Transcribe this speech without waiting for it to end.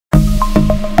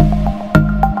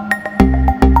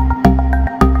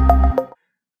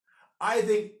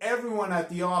think everyone at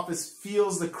the office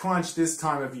feels the crunch this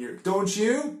time of year, don't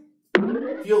you?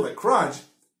 Feel the crunch?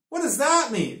 What does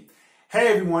that mean? Hey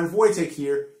everyone, Wojtek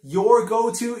here, your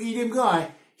go-to idiom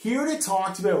guy, here to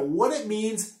talk about what it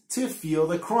means to feel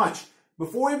the crunch.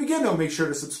 Before we begin though, make sure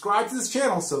to subscribe to this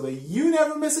channel so that you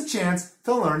never miss a chance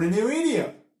to learn a new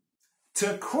idiom.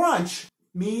 To crunch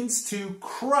means to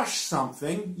crush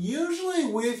something, usually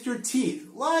with your teeth,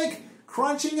 like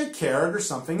crunching a carrot or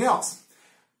something else.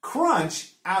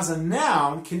 Crunch as a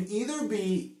noun can either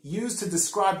be used to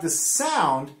describe the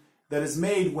sound that is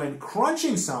made when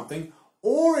crunching something,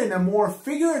 or in a more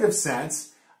figurative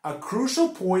sense, a crucial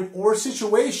point or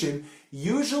situation,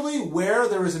 usually where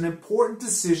there is an important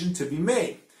decision to be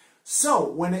made. So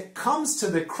when it comes to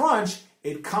the crunch,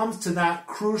 it comes to that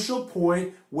crucial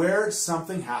point where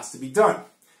something has to be done.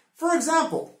 For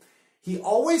example, he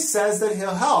always says that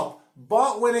he'll help,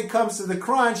 but when it comes to the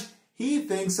crunch, he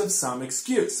thinks of some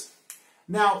excuse.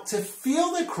 Now, to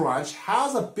feel the crunch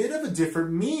has a bit of a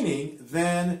different meaning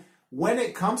than when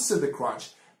it comes to the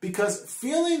crunch, because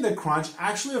feeling the crunch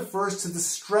actually refers to the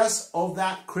stress of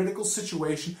that critical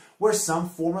situation where some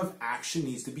form of action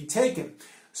needs to be taken.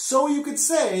 So you could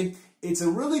say it's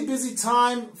a really busy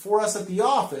time for us at the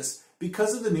office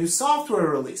because of the new software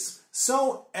release.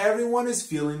 So everyone is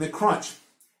feeling the crunch.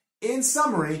 In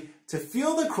summary, to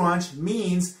feel the crunch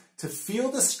means to feel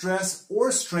the stress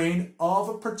or strain of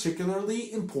a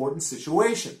particularly important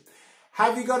situation.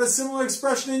 Have you got a similar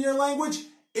expression in your language?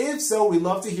 If so, we'd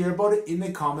love to hear about it in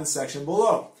the comments section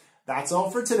below. That's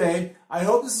all for today. I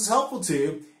hope this is helpful to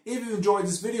you. If you enjoyed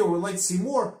this video or would like to see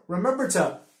more, remember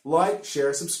to like,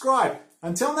 share, subscribe.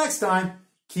 Until next time,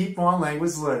 keep on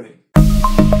language learning.